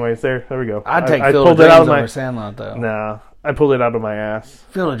 but anyways, there we go. I'd take I Field of pulled it Dreams out of over my... Sandlot, though. Nah, I pulled it out of my ass.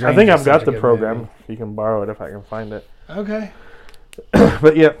 Field of Dreams I think is I've got such a The good Program. movie. You can borrow it if I can find it. Okay.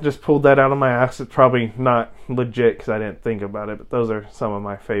 But yeah, just pulled that out of my ass. It's probably not legit because I didn't think about it, but those are some of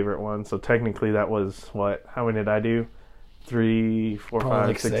my favorite ones. So technically that was, what, how many did I do? 3, 4, Probably 5,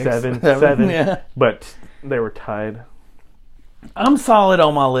 like 6, six. 7. 7. Yeah. But they were tied. I'm solid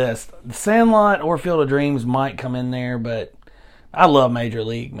on my list. Sandlot or Field of Dreams might come in there, but I love Major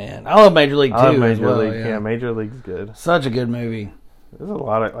League, man. I love Major League, too, I love as Major well. League. Yeah. Yeah, Major League's good. Such a good movie. There's a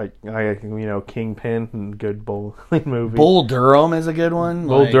lot of, Kingpin and good bowling movies. Bull Durham is a good one.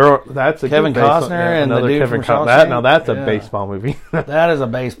 Bull Durham, that's a Kevin good baseball, Costner and the another dude Kevin from Costner. Shawshank. That's a Yeah. baseball movie. That is a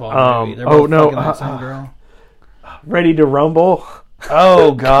baseball movie. They're both fucking that same girl. Ready to Rumble.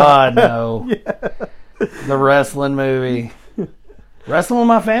 Oh, God, no. The wrestling movie. Wrestling with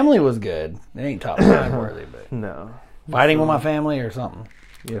My Family was good. It ain't top 5 worthy, but No. Fighting with My Family or something.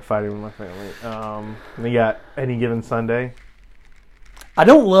 Yeah, Fighting with My Family. We got Any Given Sunday. I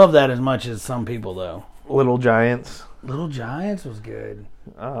don't love that as much as some people, though. Little Giants. Little Giants was good.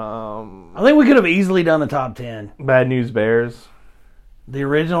 Um, I think we could have easily done the top 10. Bad News Bears. The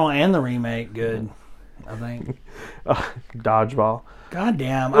original and the remake, good. I think. Dodgeball. God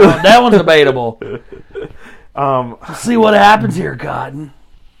damn. That one's debatable. Let's see what happens here, Cotton.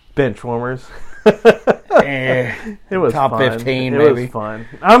 Benchwarmers. It was top fun. 15 It maybe. was fun.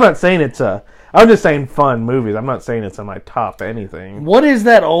 I'm not saying it's a. I'm just saying fun movies. I'm not saying it's in my top anything. What is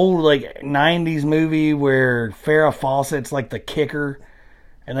that old like 90s movie where Farrah Fawcett's like the kicker,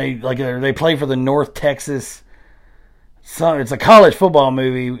 and they play for the North Texas? It's a college football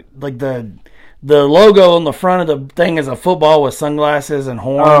movie. Like the logo on the front of the thing is a football with sunglasses and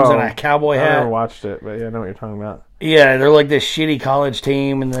horns and a cowboy I hat. never watched it, but yeah, I know what you're talking about. Yeah, they're like this shitty college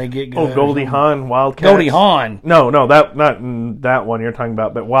team, and they get good. Oh, Goldie Hawn, Wildcats. Goldie Hawn. No, that not that one you're talking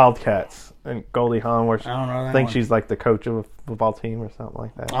about, but Wildcats and Goldie Hawn, where I don't know that I think one. she's like the coach of a football team or something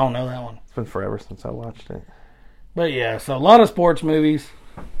like that. I don't know that one. It's been forever since I watched it. But yeah, so a lot of sports movies.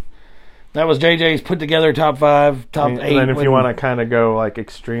 That was JJ's put together top 5, top 8. And then if you want to kind of go like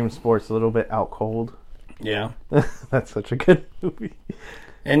extreme sports, a little bit Out Cold. Yeah. That's such a good movie.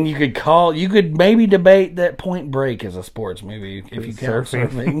 And you could maybe debate that Point Break is a sports movie if you count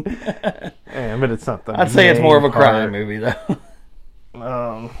surfing. Yeah, but it's not the I'd say it's more of a crime part. movie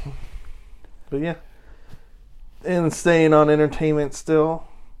though. But yeah. And staying on entertainment still.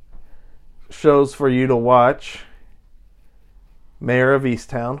 Shows for you to watch. Mayor of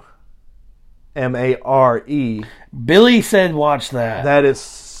Easttown. M-A-R-E. Billy said watch that. That is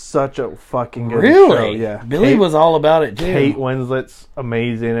such a fucking good Really? show. Yeah. Billy was all about it too. Kate Winslet's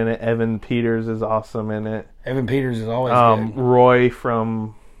amazing in it. Evan Peters is awesome in it. Evan Peters is always good. Roy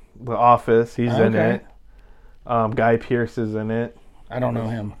from The Office, he's in Okay. it. Guy Pearce is in it. I don't know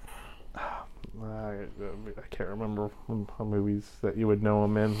him. I can't remember movies that you would know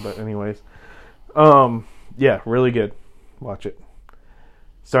him in, but anyways. Yeah, really good. Watch it.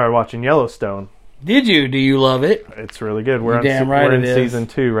 Started watching Yellowstone. Did you? Do you love it? It's really good. We're You're in it is. season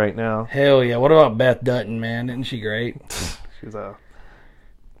 2 right now. Hell yeah. What about Beth Dutton, man? Isn't she great? She's a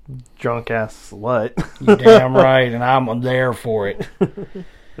drunk ass slut. You damn right, and I'm there for it.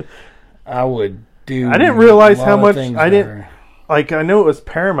 I would do. I didn't realize a lot how of much things I for didn't her. like. I knew it was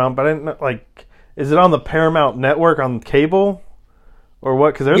Paramount, but I didn't know, like. Is it on the Paramount network on cable, or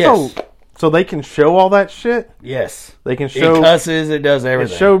what? Because there's Yes. so they can show all that shit. Yes. They can It show. cusses. It does It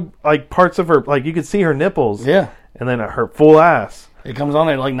everything. showed like parts of her, like you could see her nipples. Yeah. And then her full ass. It comes on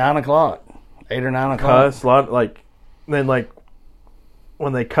at like 9 o'clock, 8 or 9 o'clock. Cuss, lot like, then like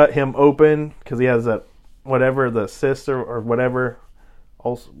when they cut him open because he has that whatever the cyst or whatever.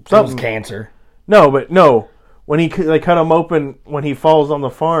 Also, It was something. cancer. No. When they cut him open when he falls on the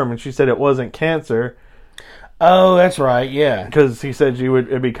farm, and she said it wasn't cancer Oh, that's right. Yeah. because he said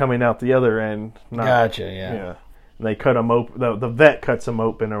it'd be coming out the other end. Not, Gotcha. Yeah. Yeah. And they cut him open. The vet cuts him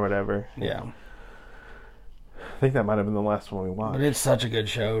open or whatever. Yeah. I think that might have been the last one we watched. But it's such a good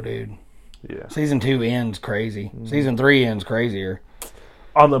show, dude. Yeah. Season 2 ends crazy. Season 3 ends crazier.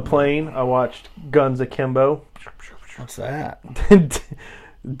 On the plane, I watched Guns Akimbo. What's that?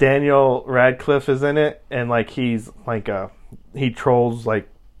 Daniel Radcliffe is in it, and like he's like he trolls like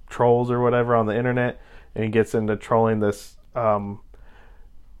trolls or whatever on the internet, and he gets into trolling this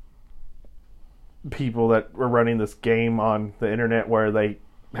people that were running this game on the internet where they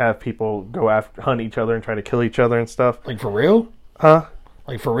have people go after hunt each other and try to kill each other and stuff. Like for real? Huh?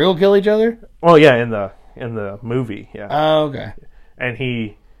 Like for real kill each other? Well, yeah, in the movie, yeah. Oh, okay. And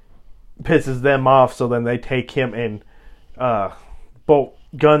he pisses them off, so then they take him and bolt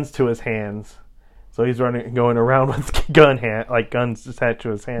guns to his hands. So he's going around with guns attached to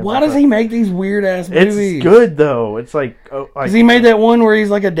his hands. Why does he make these weird ass It's movies? good though. It's like, Because he made that one where he's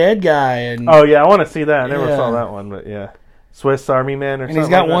like a dead guy, and oh yeah, I want to see that. I never Yeah. saw that one, but yeah, Swiss Army Man or and something. he's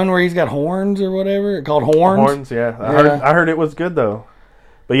got like one that. where he's got horns or whatever called horns. Horns. Yeah, Yeah. I heard it was good though.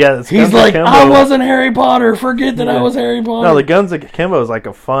 But yeah, it's He's Guns like, Akimbo. I wasn't Harry Potter. Forget that I Yeah. was Harry Potter. No, the Guns Akimbo is like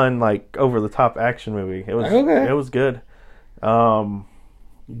a fun, like over the top action movie. It was Okay. It was good.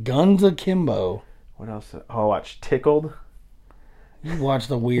 Guns Akimbo. What else? Oh, I watched Tickled. You watch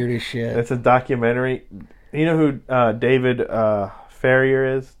the weirdest shit. It's a documentary. You know who David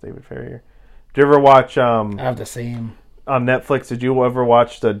Farrier is? David Farrier. Did you ever watch I have to see him. on Netflix? Did you ever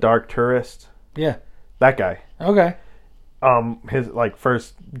watch The Dark Tourist? Yeah. That guy. Okay. His like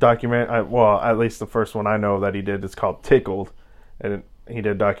first document. Well, at least the first one I know that he did is called Tickled, and he did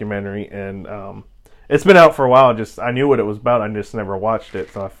a documentary, and it's been out for a while. Just I knew what it was about. I just never watched it,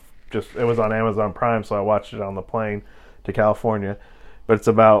 so it was on Amazon Prime, so I watched it on the plane to California. But it's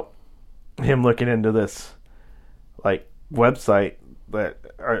about him looking into this like website that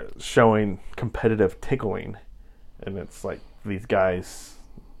are showing competitive tickling, and it's like these guys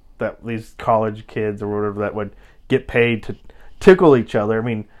these college kids or whatever that would get paid to tickle each other. I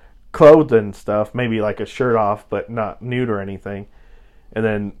mean, clothed and stuff, maybe like a shirt off, but not nude or anything. And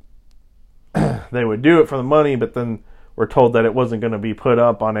then they would do it for the money, but then we're told that it wasn't going to be put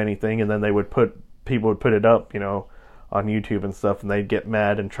up on anything, and then they would put people would put it up, on YouTube and stuff, and they'd get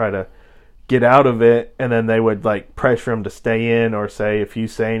mad and try to get out of it, and then they would like pressure him to stay in or say, if you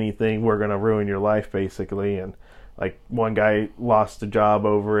say anything, we're gonna ruin your life, basically. And like one guy lost a job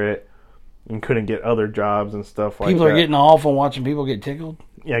over it and couldn't get other jobs and stuff like that. People are getting off on watching people get tickled?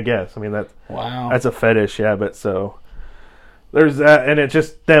 Yeah, I guess. I mean, wow. That's a fetish, yeah, but so there's that, and it's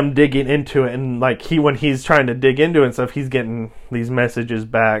just them digging into it, and like when he's trying to dig into it and stuff, he's getting these messages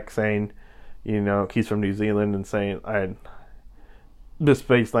back saying, he's from New Zealand, and saying, this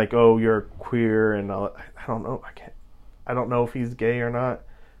face like, oh, you're queer, and all. I don't know. I don't know if he's gay or not,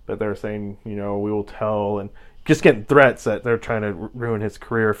 but they're saying, we will tell, and just getting threats that they're trying to ruin his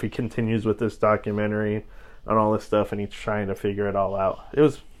career if he continues with this documentary and all this stuff, and he's trying to figure it all out. It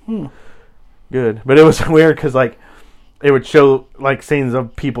was good, but it was weird because like it would show like scenes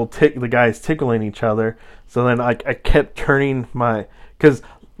of people the guys tickling each other. So then I kept turning because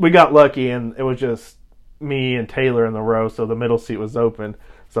we got lucky and it was just me and Taylor in the row, so the middle seat was open.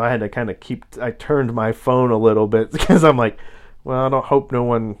 So I had to kind of I turned my phone a little bit because I'm like, well, I don't hope no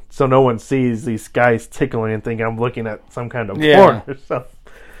one sees these guys tickling and think I'm looking at some kind of porn or something.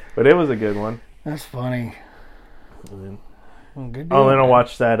 But it was a good one. That's funny. Good deal, then I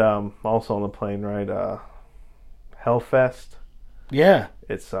watched that also on the plane ride, Hellfest. Yeah.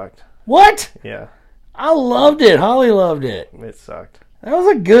 It sucked. What? Yeah. I loved it. Holly loved it. It sucked. That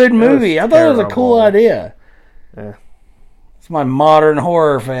was a good movie. I thought it was a cool idea. Yeah. It's my modern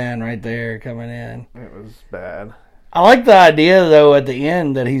horror fan right there coming in. It was bad. I like the idea, though, at the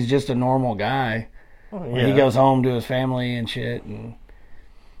end that he's just a normal guy. Oh, yeah. When he goes home to his family and shit.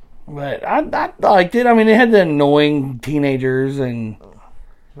 But I liked it. I mean, it had the annoying teenagers and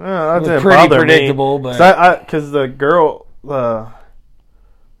that it was pretty predictable. Me. But because the girl, the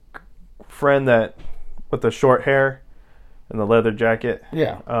friend with the short hair and the leather jacket,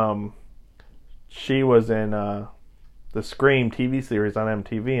 she was in the Scream TV series on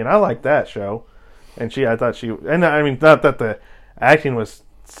MTV, and I liked that show. And I mean, not that the acting was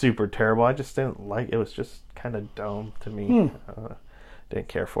super terrible. I just didn't like it. It was just kind of dumb to me. Didn't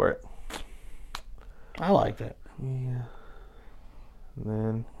care for it. I liked it. Yeah. And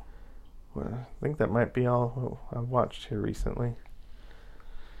then I think that might be all I've watched here recently.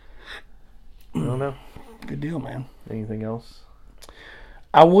 I don't know. Good deal, man. Anything else?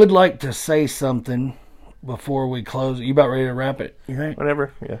 I would like to say something before we close. You about ready to wrap it? You think?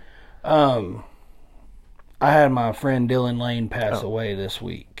 Whatever. Yeah. I had my friend Dylan Lane pass away this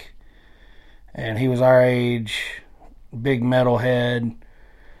week, and he was our age, big metalhead.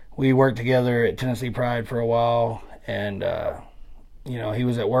 We worked together at Tennessee Pride for a while, and he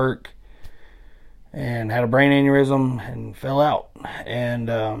was at work and had a brain aneurysm and fell out, and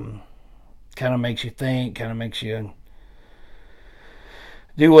kind of makes you think, kind of makes you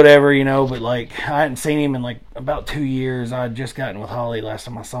do whatever, but like I hadn't seen him in like about 2 years. I had just gotten with Holly last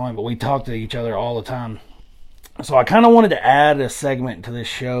time I saw him, but we talked to each other all the time. So I kind of wanted to add a segment to this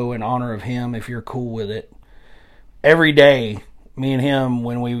show in honor of him, if you're cool with it. Every day, me and him,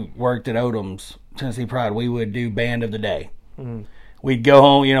 when we worked at Odom's, Tennessee Pride, we would do Band of the Day. Mm. We'd go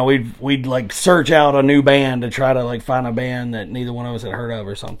home, we'd like search out a new band to try to like find a band that neither one of us had heard of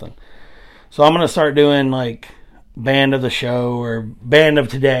or something. So I'm going to start doing like Band of the Show or Band of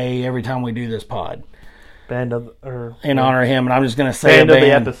Today every time we do this pod. In honor of him, and I'm just going to say Band of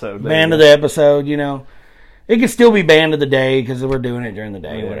the episode. Band of the episode, It could still be Band of the Day because we're doing it during the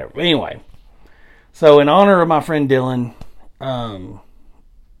day, whatever. Anyway, so in honor of my friend Dylan,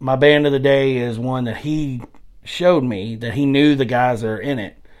 my Band of the Day is one that he showed me that he knew the guys that are in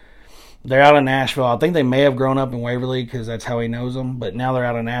it. They're out of Nashville. I think they may have grown up in Waverly because that's how he knows them, but now they're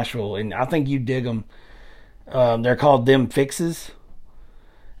out of Nashville, and I think you dig them. They're called Them Fixes,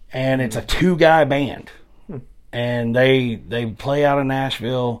 and it's a 2-guy band, and they play out of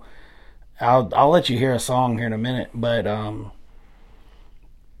Nashville. I'll let you hear a song here in a minute, but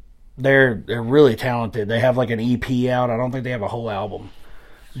they're really talented. They have like an EP out. I don't think they have a whole album,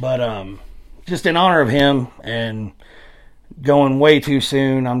 but just in honor of him and going way too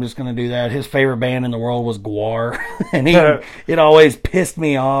soon, I'm just going to do that. His favorite band in the world was Gwar, and it always pissed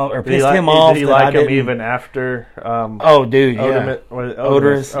me off or pissed him off. Did he like him even after? Oh, dude, yeah.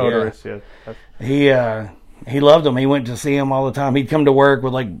 Odorous, yeah. He loved them. He went to see them all the time. He'd come to work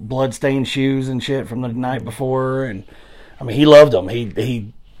with like bloodstained shoes and shit from the night before, and I mean, he loved them.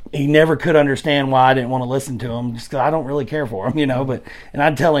 He never could understand why I didn't want to listen to him, just because I don't really care for him, But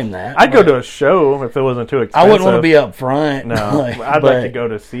I'd tell him that. I'd go to a show if it wasn't too expensive. I wouldn't want to be up front. No, I'd like to go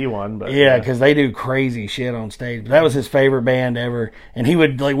to see one, but yeah, because they do crazy shit on stage. But that was his favorite band ever, and he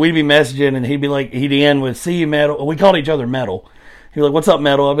would we'd be messaging, and he'd be like, he'd end with "See you, metal." We called each other metal. He'd be like, "What's up,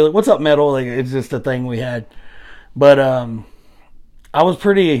 metal?" I'd be like, "What's up, metal?" Like, it's just a thing we had. But I was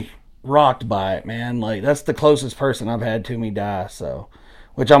pretty rocked by it, man. Like, that's the closest person I've had to me die, so,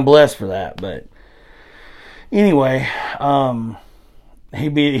 which I'm blessed for that. But anyway,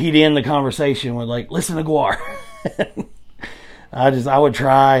 he'd end the conversation with like, "Listen to Guar." I would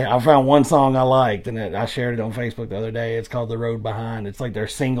try. I found one song I liked, and I shared it on Facebook the other day. It's called "The Road Behind." It's like their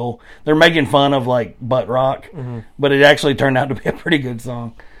single. They're making fun of like butt rock, but it actually turned out to be a pretty good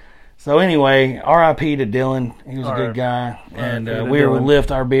song. So anyway, R.I.P. to Dylan. He was a good guy, and we will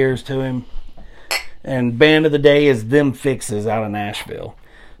lift our beers to him. And band of the day is Them Fixes out of Nashville.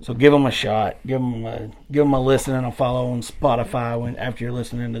 So give them a shot. Give them a listen and a follow on Spotify after you're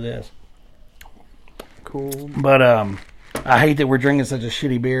listening to this. Cool. But I hate that we're drinking such a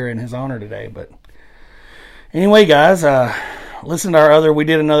shitty beer in his honor today. But anyway, guys, listen to we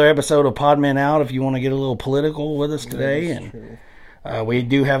did another episode of Podmen Out if you want to get a little political with us today. And we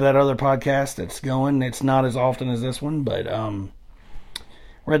do have that other podcast that's going. It's not as often as this one, but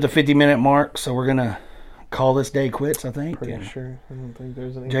we're at the 50-minute mark, so we're going to call this day quits, I think. Pretty sure. I don't think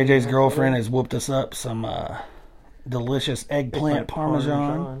there's any. JJ's girlfriend has whooped us up some delicious eggplant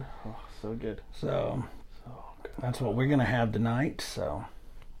parmesan. Oh, so good. So that's what we're going to have tonight. So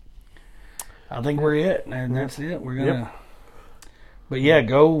I think we're it. And that's it. We're going to... But yeah,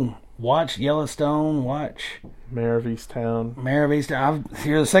 go watch Yellowstone. Watch Mare of Easttown.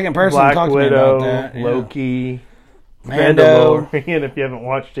 You're the second person Black to talk Widow, to me about that. Yeah. Loki. Mando. Mandalorian, if you haven't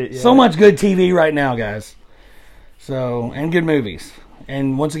watched it yet. So much good TV right now, guys. So, and good movies.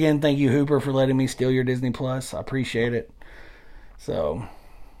 And once again, thank you, Hooper, for letting me steal your Disney Plus. I appreciate it. So,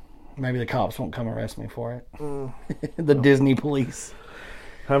 maybe the cops won't come arrest me for it. The Disney police.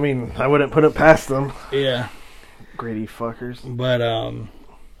 I mean, I wouldn't put it past them. Yeah. Greedy fuckers. But,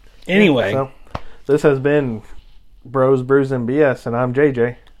 anyway. So, this has been Bros, Brews, and BS, and I'm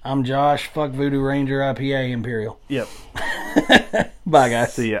JJ. I'm Josh. Fuck Voodoo Ranger IPA Imperial. Yep. Bye,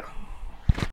 guys. See ya.